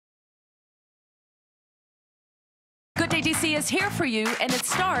Day DC is here for you, and it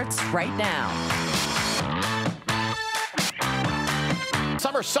starts right now.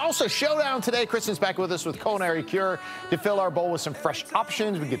 Summer salsa showdown today. Kristen's back with us with Culinary Cure to fill our bowl with some fresh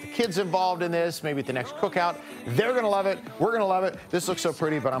options. We get the kids involved in this, maybe at the next cookout. They're going to love it. We're going to love it. This looks so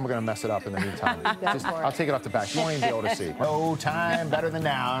pretty, but I'm going to mess it up in the meantime. I'll take it off the back. You won't even be able to see. No time better than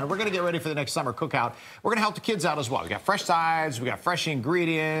now. And we're going to get ready for the next summer cookout. We're going to help the kids out as well. We got fresh sides, we got fresh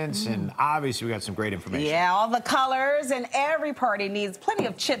ingredients, and obviously we got some great information. Yeah, all the colors, and every party needs plenty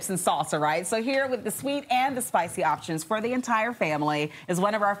of chips and salsa, right? So here with the sweet and the spicy options for the entire family is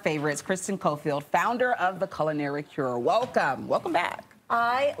one of our favorites, Kristen Coffield, founder of the Culinary Cure. Welcome. Welcome back.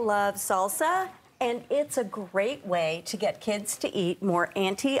 I love salsa, and it's a great way to get kids to eat more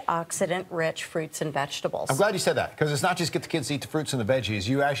antioxidant-rich fruits and vegetables. I'm glad you said that, because it's not just get the kids to eat the fruits and the veggies.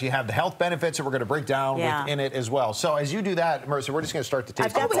 You actually have the health benefits that we're going to break down within it as well. So as you do that, Marissa, we're just going to start the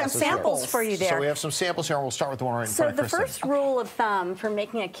taste. I've got some samples for you there. So we have some samples here, and we'll start with the one right in front of Kristen. So the first rule of thumb for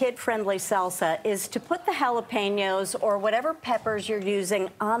making a kid-friendly salsa is to put the jalapenos or whatever peppers you're using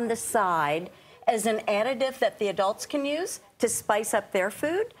on the side as an additive that the adults can use to spice up their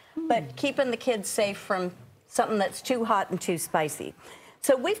food, but keeping the kids safe from something that's too hot and too spicy.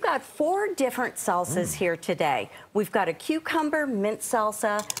 So we've got 4 different salsas here today. We've got a cucumber mint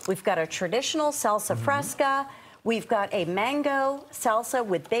salsa, we've got a traditional salsa fresca, we've got a mango salsa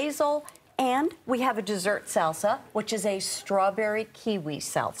with basil, and we have a dessert salsa, which is a strawberry kiwi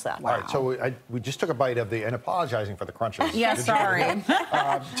salsa. Wow. All right, so we just took a bite of the, and apologizing for the crunches. Yeah, sorry.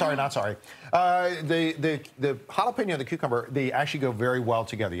 Sorry, not sorry. The jalapeno and the cucumber, they actually go very well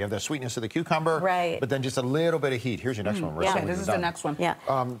together. You have the sweetness of the cucumber, right, but then just a little bit of heat. Here's your next one. Yeah, this is the next one. Yeah.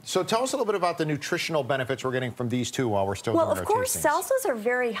 So tell us a little bit about the nutritional benefits we're getting from these two while we're still doing our tastings. Well, of course, salsas are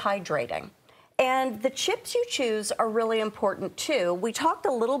very hydrating. And the chips you choose are really important, too. We talked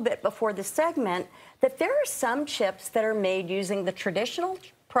a little bit before the segment that there are some chips that are made using the traditional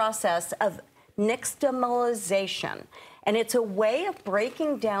process of nixtamalization. And it's a way of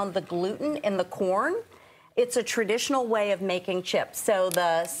breaking down the gluten in the corn. It's a traditional way of making chips. So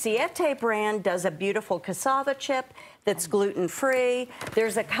the Siete brand does a beautiful cassava chip that's gluten-free.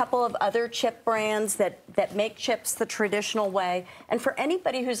 There's a couple of other chip brands that make chips the traditional way. And for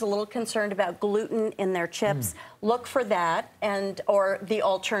anybody who's a little concerned about gluten in their chips, look for that or the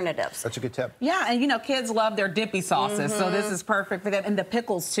alternatives. That's a good tip. Yeah, and you know, kids love their dippy sauces, so this is perfect for them. And the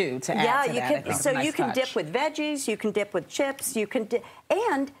pickles, too, to add to that. Yeah, so you can dip with veggies, you can dip with chips, you can dip,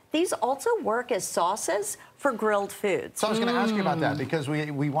 and these also work as sauces for grilled foods. So I was going to ask you about that, because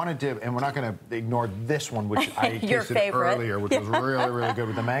we wanted to, and we're not going to ignore this one, which I tasted earlier, which was really, really good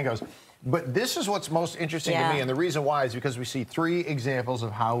with the mangoes. But this is what's most interesting to me, and the reason why is because we see 3 examples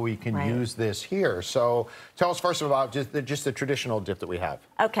of how we can use this here. So tell us first about just the traditional dip that we have.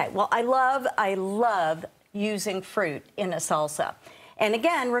 Okay, well, I love using fruit in a salsa. And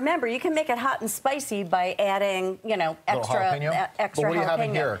again, remember, you can make it hot and spicy by adding, you know, extra jalapeno. But what do you have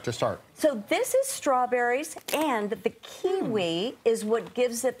in here to start? So this is strawberries, and the kiwi is what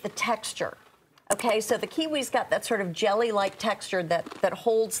gives it the texture. Okay, so the kiwi's got that sort of jelly-like texture that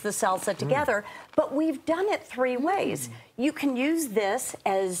holds the salsa together, but we've done it 3 ways. You can use this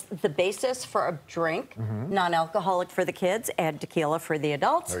as the basis for a drink, non-alcoholic for the kids, add tequila for the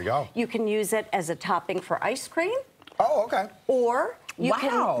adults. There you go. You can use it as a topping for ice cream. Oh, okay. Or you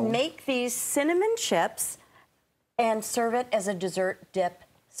can make these cinnamon chips and serve it as a dessert dip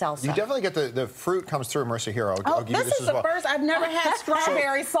salsa. You definitely get the fruit comes through, Marissa, here. I'll give you this as well. This is the first. I've never had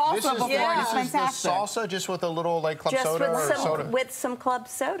strawberry salsa before. This is the salsa just with a little, like, club soda or soda? With some club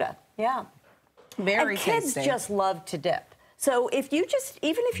soda, yeah. Very tasty. And kids just love to dip. So if you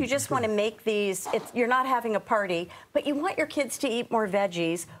even if you just want to make these, you're not having a party, but you want your kids to eat more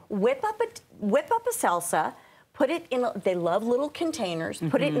veggies, whip up a salsa, put it in, they love little containers,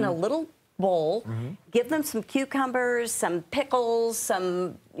 put it in a little bowl, give them some cucumbers, some pickles,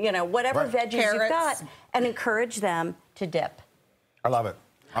 some, you know, whatever veggies you've got, and encourage them to dip. I love it.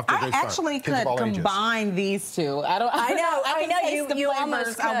 I actually could combine these two. I know. You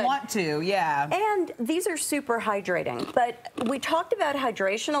almost could. I want to, yeah. And these are super hydrating. But we talked about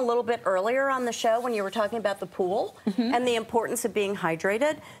hydration a little bit earlier on the show when you were talking about the pool and the importance of being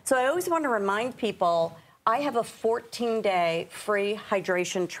hydrated. So I always want to remind people, I have a 14-day free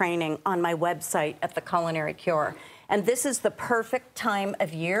hydration training on my website at the Culinary Cure. And this is the perfect time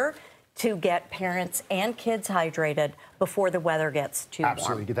of year to get parents and kids hydrated before the weather gets too warm.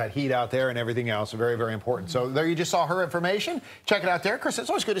 Absolutely. Get that heat out there and everything else. Very, very important. So there you just saw her information. Check it out there. Kristen, it's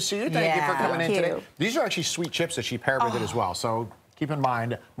always good to see you. Thank you for coming in today. These are actually sweet chips that she paired with it as well. So keep in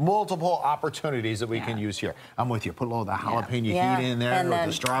mind multiple opportunities that we can use here. I'm with you. Put a little of the jalapeno heat in there with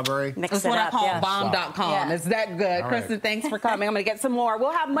the strawberry. That's what I call bomb.com. It's that good. Kristen, thanks for coming. I'm going to get some more.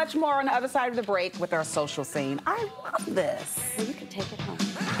 We'll have much more on the other side of the break with our social scene. I love this. Well, you can take it